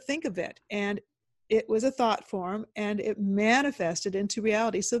 Somebody had to think of it, and it was a thought form, and it manifested into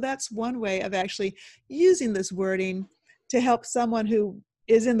reality. So that's one way of actually using this wording to help someone who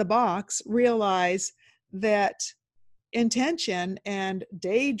is in the box realize that intention and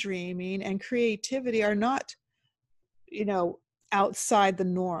daydreaming and creativity are not, you know outside the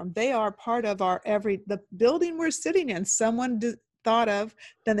norm. They are part of the building we're sitting in. Someone thought of,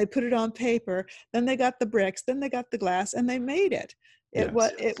 then they put it on paper, then they got the bricks, then they got the glass, and they made it. Yes.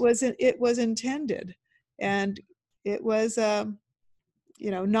 It was intended, and it was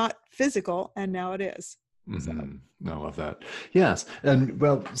not physical, and now it is. So Mm-hmm. I love that. Yes. And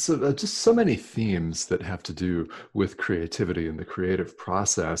well, so just so many themes that have to do with creativity and the creative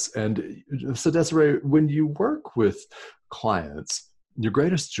process. And so, Desiree, when you work with clients, your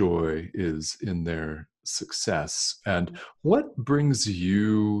greatest joy is in their success. And what brings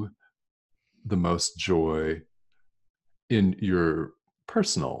you the most joy in your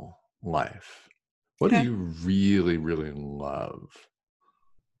personal life? What do you really, really love?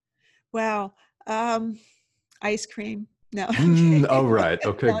 wow. um Ice cream. No. Oh, right.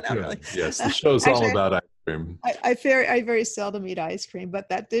 Okay, No, not really. good. Yes, the show's all Actually, about ice cream. I very seldom eat ice cream, but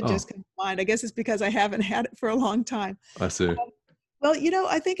that did just Oh, come to mind. I guess it's because I haven't had it for a long time. I see. Well,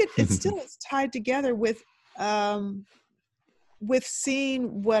 I think it still is tied together um, with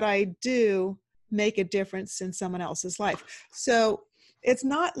seeing what I do make a difference in someone else's life. So it's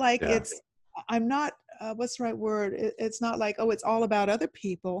not like Yeah. I'm not, what's the right word? It's not like, oh, it's all about other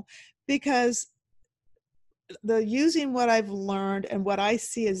people, because the using what I've learned and what I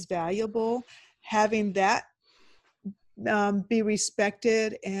see as valuable, having that be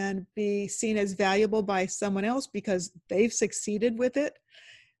respected and be seen as valuable by someone else because they've succeeded with it,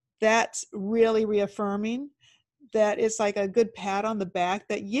 that's really reaffirming. That it's like a good pat on the back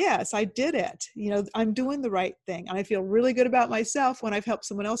that, yes, I did it. I'm doing the right thing. And I feel really good about myself when I've helped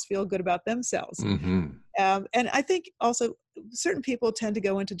someone else feel good about themselves. Hmm. And I think also certain people tend to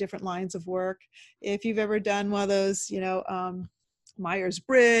go into different lines of work. If you've ever done one of those,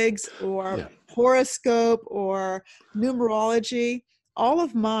 Myers-Briggs or Yeah. horoscope or numerology, all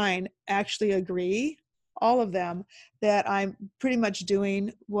of mine actually agree, all of them, that I'm pretty much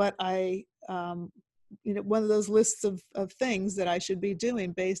doing what one of those lists of things that I should be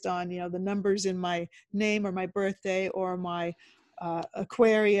doing based on, the numbers in my name or my birthday or my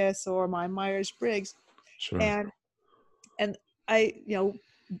Aquarius or my Myers-Briggs. Sure. And I,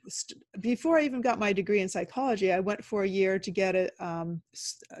 before I even got my degree in psychology, I went for a year to get a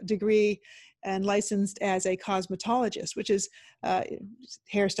degree and licensed as a cosmetologist, which is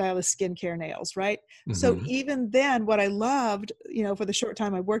hairstylist, skincare, nails, right? So Hmm. even then, what I loved, for the short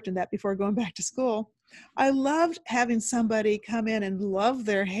time I worked in that before going back to school, I loved having somebody come in and love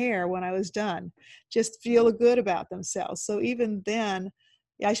their hair when I was done, just feel good about themselves. So even then,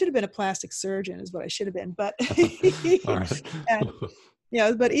 yeah, I should have been a plastic surgeon is what I should have been. But, All right.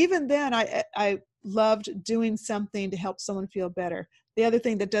 and, but even then I loved doing something to help someone feel better. The other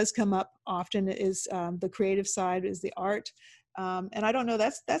thing that does come up often is the creative side, is the art. And I don't know,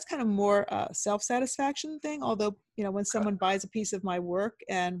 that's kind of more self-satisfaction thing. Although, when someone buys a piece of my work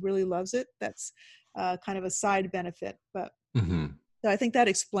and really loves it, that's kind of a side benefit. But Hmm. so I think that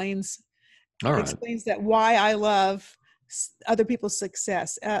explains All right. that why I love other people's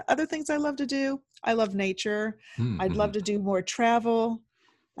success. Other things I love to do, I love nature. I'd Mm-hmm. love to do more travel,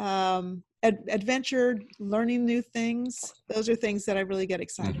 adventure, learning new things. Those are things that I really get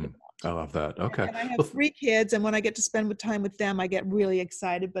excited Mm-hmm. about. I love that. Okay. And I have Well, 3 kids, and when I get to spend time with them, I get really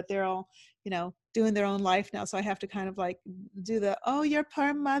excited, but they're all, doing their own life now. So I have to kind of like do oh, you're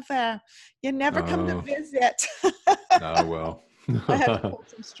poor mother. You never come to oh, visit. oh well. I have to pull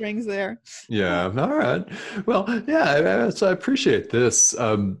some strings there. Yeah. All right. Well, yeah. So I appreciate this.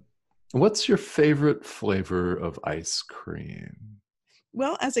 What's your favorite flavor of ice cream?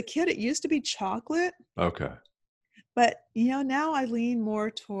 Well, as a kid, it used to be chocolate, Okay. but now I lean more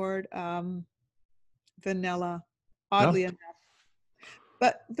toward vanilla, Oh, oddly enough.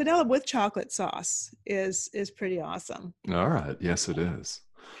 But vanilla with chocolate sauce is pretty awesome. all right. Yes, it is.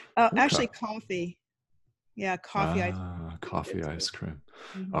 Okay. Actually, coffee. Yeah, coffee ice cream Ah, is pretty good coffee too. ice cream.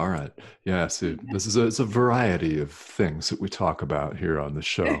 All Mhm. right. Yeah. So this is it's a variety of things that we talk about here on the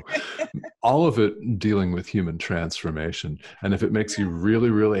show. All of it dealing with human transformation. And if it makes you really,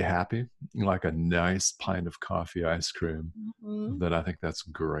 really happy, like a nice pint of coffee ice cream, Mhm. then I think that's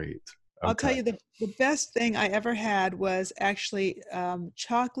great. I'll tell Okay. you the best thing I ever had was actually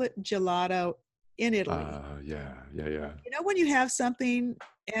chocolate gelato in Italy. Yeah, yeah, yeah. When you have something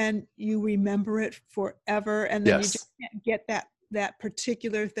and you remember it forever, and then you just Yes. can't get that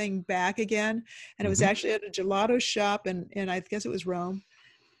particular thing back again. And it was Hmm. actually at a gelato shop, and I guess it was Rome.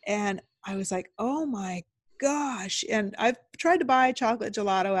 And I was like, oh my gosh. And I've tried to buy chocolate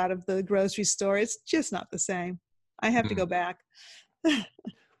gelato out of the grocery store. It's just not the same. I have to go back.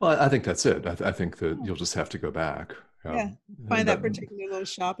 Well, I think that's it. I think that you'll just have to go back. Yeah. Find that particular little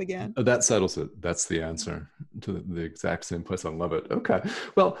shop again. That settles it. That's the answer to the exact same place. I love it. Okay.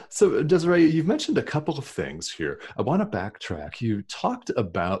 Well, so Desiree, you've mentioned a couple of things here. I want to backtrack. You talked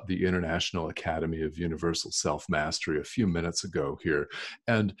about the International Academy of Universal Self-Mastery a few minutes ago here,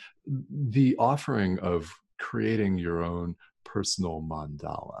 and the offering of creating your own personal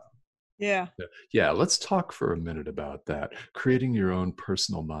mandala. Yeah. Yeah, let's talk for a minute about that. Creating your own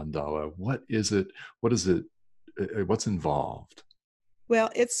personal mandala. What is it? What is it? What's involved? Well,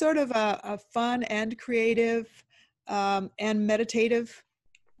 it's sort of a fun and creative and meditative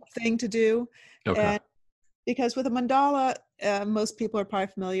thing to do. Okay. And because with a mandala, most people are probably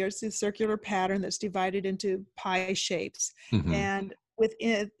familiar, it's a circular pattern that's divided into pie shapes. Hmm. And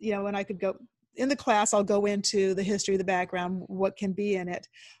within, when I could go in the class, I'll go into the history, the background, what can be in it.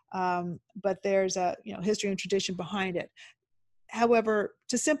 But there's a history and tradition behind it. However,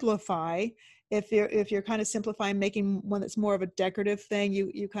 to simplify, if you're kind of simplifying, making one that's more of a decorative thing,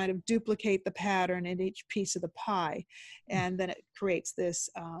 you kind of duplicate the pattern in each piece of the pie, and then it creates this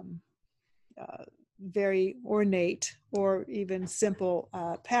uh, very ornate or even simple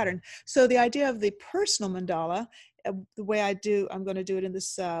pattern. So the idea of the personal mandala, the way I'm going to do it in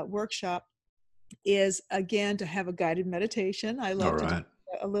this workshop, is again to have a guided meditation. I All love to do right.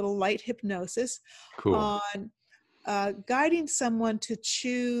 a little light hypnosis Cool. on guiding someone to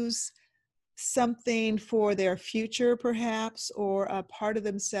choose something for their future perhaps, or a part of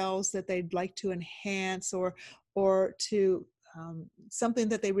themselves that they'd like to enhance, or to something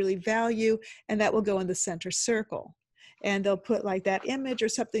that they really value, and that will go in the center circle, and they'll put like that image or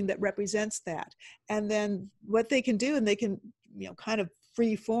something that represents that. And then what they can do, and they can kind of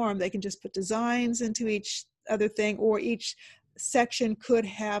free form, they can just put designs into each other thing, or each section could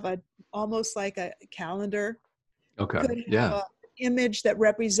have a almost like a calendar, Okay. could have Yeah. a image that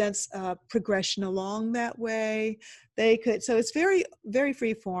represents progression along that way. They could, so it's very, very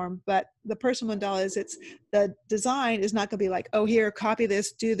free form, but the personal mandala is, it's, the design is not going to be like, oh, here, copy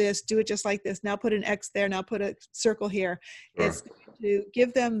this, do it just like this. Now put an X there, now put a circle here. It's Sure. going to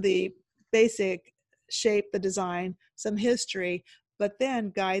give them the basic shape, the design, some history, but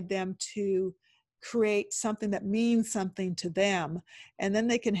then guide them to create something that means something to them. And then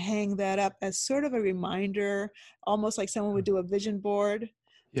they can hang that up as sort of a reminder, almost like someone would do a vision board,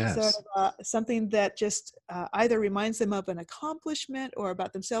 sort Yes. of something that just either reminds them of an accomplishment or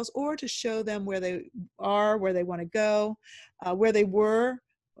about themselves, or to show them where they are, where they want to go, where they were,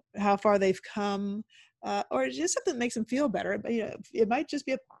 how far they've come, or just something that makes them feel better. But, it might just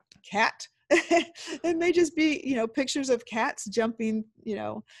be a cat. It may just be, pictures of cats jumping,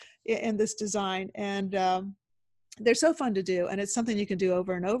 in this design. And they're so fun to do, and it's something you can do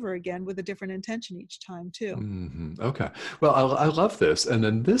over and over again with a different intention each time too. Okay. Well, I love this. And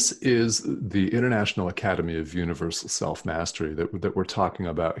then this is the International Academy of Universal Self-Mastery that we're talking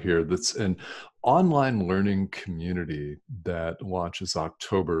about here. That's an online learning community that launches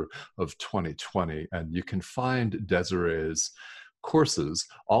October of 2020. And you can find Desiree's courses,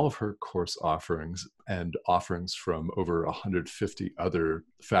 all of her course offerings and offerings from over 150 other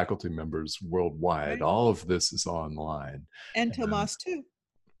faculty members worldwide. Right. All of this is online. And And Tomas too.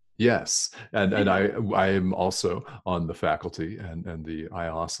 yes, and I am also on the faculty and the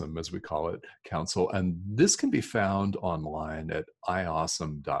iAwesome, as we call it, council, and this can be found online at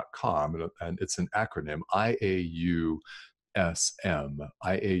iawesome.com, and it's an acronym, IAUSM,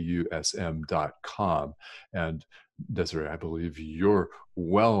 IAUSM.com. And Desiree, I believe you're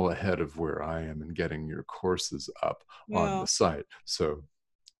well ahead of where I am in getting your courses up on Yeah. the site, so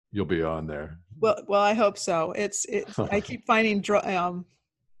you'll be on there. Well, I hope so. I keep finding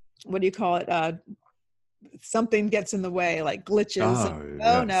what do you call it? Something gets in the way, like glitches. Oh,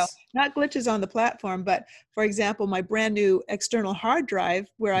 Oh no, yes. not glitches on the platform, but for example, my brand new external hard drive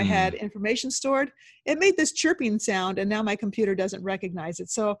where I had Mm. information stored, it made this chirping sound, and now my computer doesn't recognize it.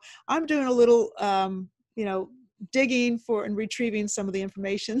 So I'm doing a little, digging for and retrieving some of the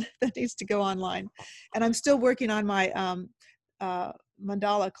information that needs to go online, and I'm still working on my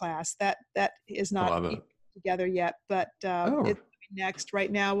mandala class. That is I not love it. together yet, but Oh, it's next.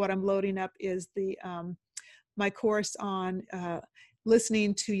 Right now, what I'm loading up is the my course on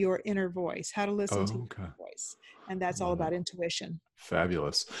listening to your inner voice, how to listen to your okay. inner voice, and that's I all love it. about intuition.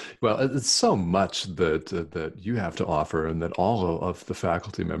 Fabulous. Well, it's so much that you have to offer, and that all of the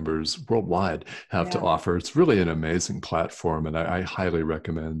faculty members worldwide have to Yeah. offer. It's really an amazing platform, and I highly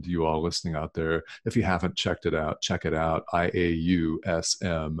recommend you all listening out there. If you haven't checked it out, check it out.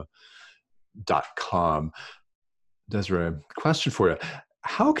 IAUSM.com. Desiree, question for you.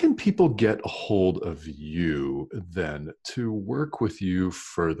 How can people get a hold of you then to work with you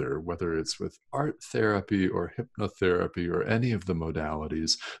further, whether it's with art therapy or hypnotherapy or any of the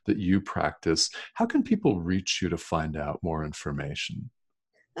modalities that you practice? How can people reach you to find out more information?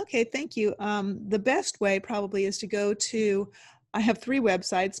 Okay, thank you. The best way probably is to go to, I have 3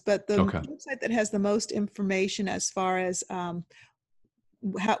 websites, but the Okay. website that has the most information as far as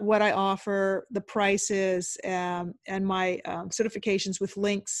what I offer, the prices, and my certifications with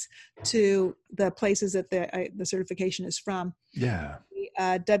links to the places that the certification is from. Yeah.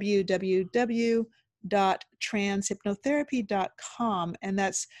 www.transhypnotherapy.com, and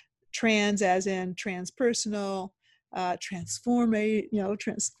that's trans as in transpersonal,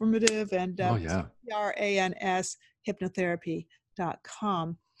 transformative, and Oh, yeah. trans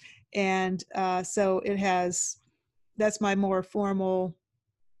hypnotherapy.com. And so it has, that's my more formal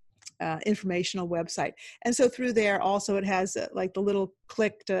informational website. And so through there also it has like the little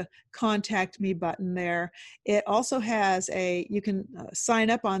click to contact me button there. It also has you can sign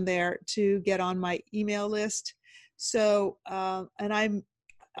up on there to get on my email list. So, and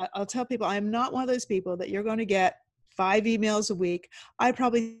I'll tell people, I'm not one of those people that you're going to get 5 emails a week. I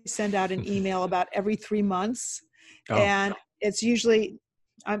probably send out an email about every 3 months. Oh, And it's usually,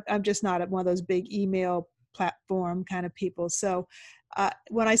 I'm just not one of those big email platform kind of people. So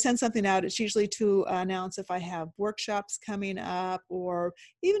when I send something out, it's usually to announce if I have workshops coming up or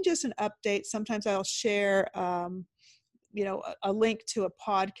even just an update. Sometimes I'll share, a link to a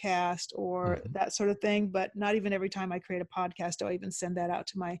podcast or mhm. that sort of thing, but not even every time I create a podcast do I even send that out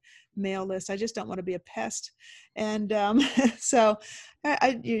to my mail list. I just don't want to be a pest. And so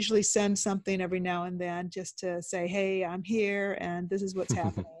I usually send something every now and then just to say, hey, I'm here and this is what's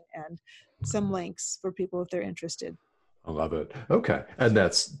happening, and some links for people if they're interested. I love it. Okay. And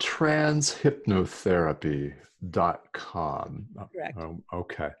that's transhypnotherapy.com. Correct.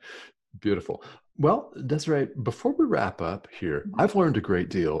 Okay. Beautiful. Well, Desiree, before we wrap up here, Mhm. I've learned a great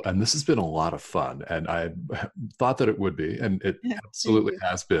deal, and this has been a lot of fun. And I thought that it would be, and it Thank absolutely you.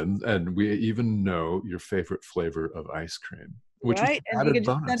 has been. And we even know your favorite flavor of ice cream, which is Right. an And you added can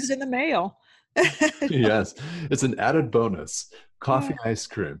just send it bonus. in the mail. Yes, it's an added bonus. Yeah. Coffee ice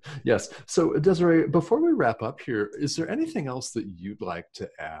cream. Yes. So, Desiree, before we wrap up here, is there anything else that you'd like to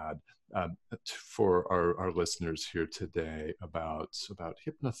add for our listeners here today about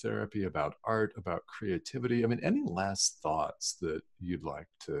hypnotherapy, about art, about creativity? I mean, any last thoughts that you'd like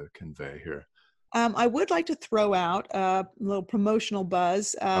to convey here? I would like to throw out a little promotional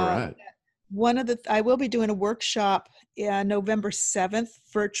buzz. All right. I will be doing a workshop November 7th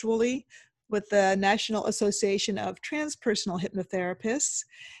virtually with the National Association of Transpersonal Hypnotherapists.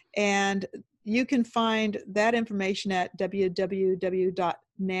 And you can find that information at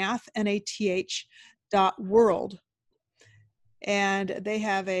www.nath.world. And they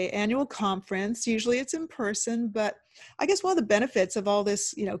have a annual conference. Usually it's in person, but I guess one of the benefits of all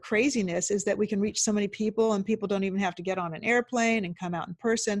this, craziness is that we can reach so many people, and people don't even have to get on an airplane and come out in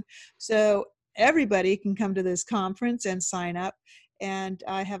person. So everybody can come to this conference and sign up. And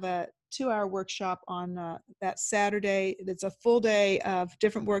I have 2-hour workshop on that Saturday. It's a full day of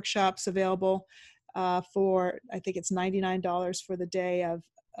different workshops available for, I think it's $99 for the day of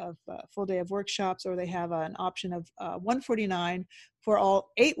full day of workshops, or they have an option of $149 for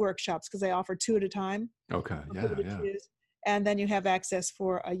all 8 workshops, because they offer 2 at a time. Okay. Yeah. Yeah. Choose. And then you have access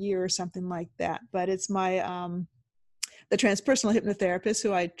for a year or something like that. But it's my the transpersonal hypnotherapist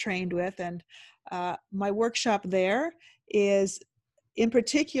who I trained with, and my workshop there is in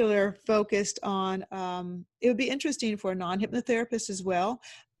particular focused on, it would be interesting for a non-hypnotherapist as well,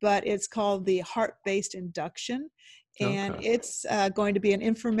 but it's called the heart-based induction. And Okay. it's going to be an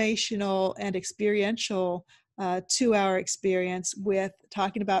informational and experiential 2-hour experience with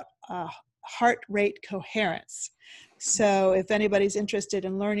talking about heart rate coherence. So if anybody's interested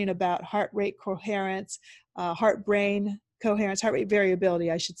in learning about heart rate coherence, heart-brain coherence, heart rate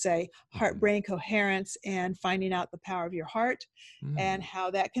variability, I should say, heart-brain coherence, and finding out the power of your heart and how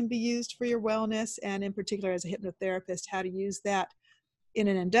that can be used for your wellness, and in particular as a hypnotherapist, how to use that in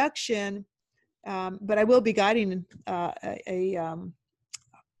an induction. But I will be guiding an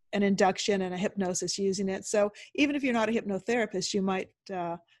induction and a hypnosis using it. So even if you're not a hypnotherapist, you might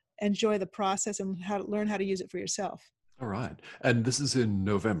enjoy the process and learn how to use it for yourself. All right. And this is in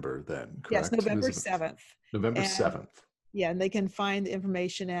November then, correct? Yes, November 7th. November And 7th. yeah, and they can find the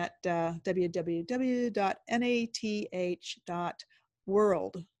information at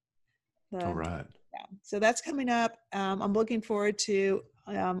www.nath.world. All right. Yeah, so that's coming up. I'm looking forward to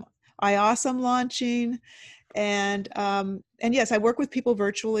iAwesome launching, and yes, I work with people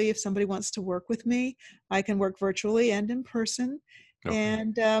virtually. If somebody wants to work with me, I can work virtually and in person. Okay.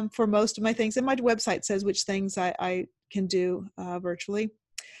 And for most of my things, and my website says which things I can do virtually.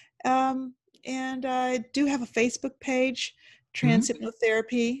 And I do have a Facebook page. Trans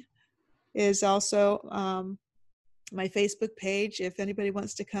Hypnotherapy is also my Facebook page. If anybody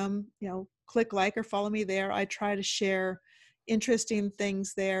wants to come, click like or follow me there. I try to share interesting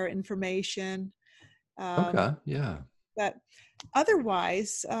things there, information. Okay. Yeah. But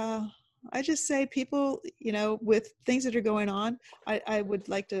otherwise, I just say people, with things that are going on, I would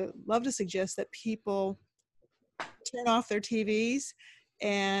love to suggest that people turn off their TVs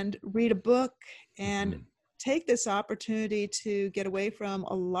and read a book and take this opportunity to get away from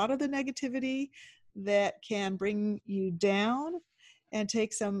a lot of the negativity that can bring you down, and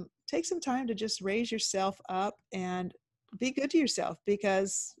take some time to just raise yourself up and be good to yourself.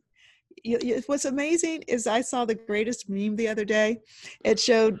 Because what's amazing is I saw the greatest meme the other day. It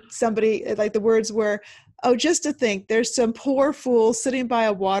showed somebody, like the words were, "Oh, just to think there's some poor fool sitting by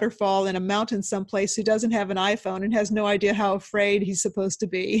a waterfall in a mountain someplace who doesn't have an iPhone and has no idea how afraid he's supposed to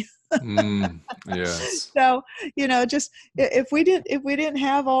be." Yes. So, just if we didn't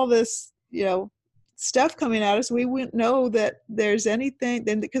have all this, stuff coming at us, we wouldn't know that there's anything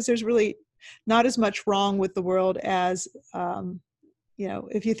then, because there's really not as much wrong with the world as,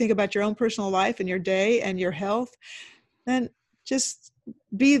 if you think about your own personal life and your day and your health, then just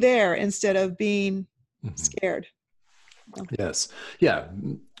be there instead of being scared. Yes. Yeah.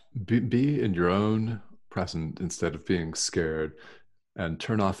 Be in your own present instead of being scared, and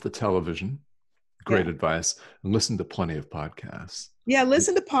turn off the television. Great advice. And listen to plenty of podcasts. Yeah,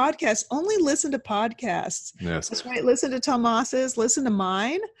 listen to podcasts. Only listen to podcasts. Yes. That's right. Listen to Tomas's. Listen to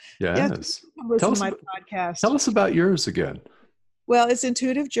mine. Yes. Listen to my podcast. Tell us about yours again. Well, it's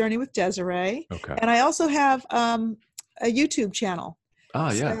Intuitive Journey with Desiree. Okay. And I also have a YouTube channel.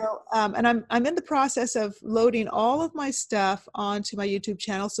 Yeah. So, and I'm in the process of loading all of my stuff onto my YouTube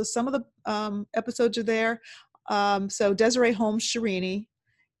channel. So some of the episodes are there. So Desiree Holmes Sharini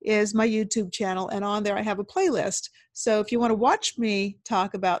is my YouTube channel, and on there I have a playlist. So if you want to watch me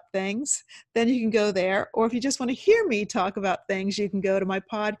talk about things, then you can go there. Or if you just want to hear me talk about things, you can go to my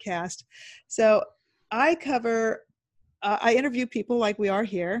podcast. So I cover, I interview people like we are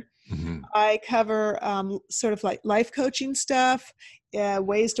here. I cover sort of like life coaching stuff,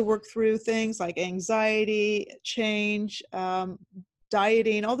 ways to work through things like anxiety, change,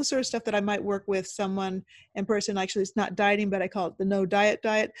 dieting, all the sort of stuff that I might work with someone in person. Actually, it's not dieting, but I call it the no diet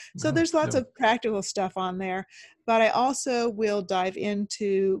diet. So there's lots of practical stuff on there. But I also will dive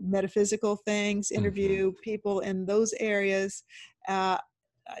into metaphysical things, interview people in those areas,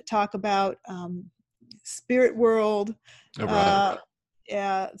 talk about spirit world, stuff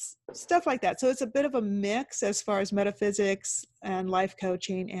like that. So it's a bit of a mix as far as metaphysics and life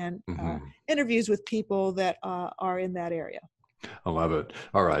coaching and interviews with people that are in that area. I love it.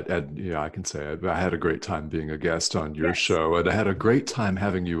 All right. And yeah, I can say I had a great time being a guest on your show, and I had a great time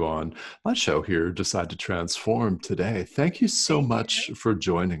having you on my show here, Decide to Transform, today. Thank you so much for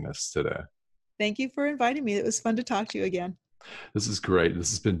joining us today. Thank you for inviting me. It was fun to talk to you again. This is great. This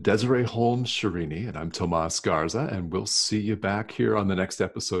has been Desiree Holmes Sharini, and I'm Tomas Garza, and we'll see you back here on the next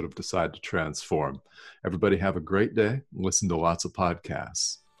episode of Decide to Transform. Everybody have a great day. Listen to lots of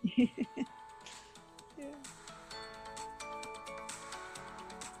podcasts.